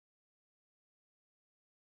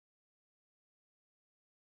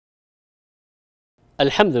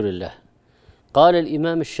الحمد لله. قال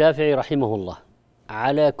الإمام الشافعي رحمه الله: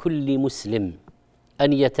 على كل مسلم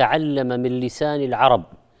أن يتعلم من لسان العرب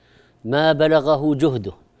ما بلغه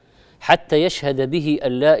جهده حتى يشهد به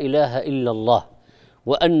أن لا إله إلا الله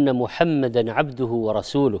وأن محمدا عبده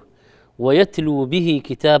ورسوله، ويتلو به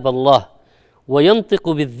كتاب الله، وينطق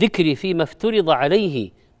بالذكر فيما افترض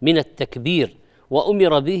عليه من التكبير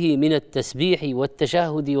وأمر به من التسبيح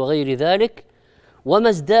والتشهد وغير ذلك، وما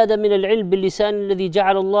ازداد من العلم باللسان الذي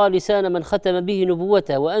جعل الله لسان من ختم به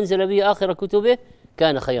نبوته وأنزل به آخر كتبه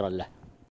كان خيرا له.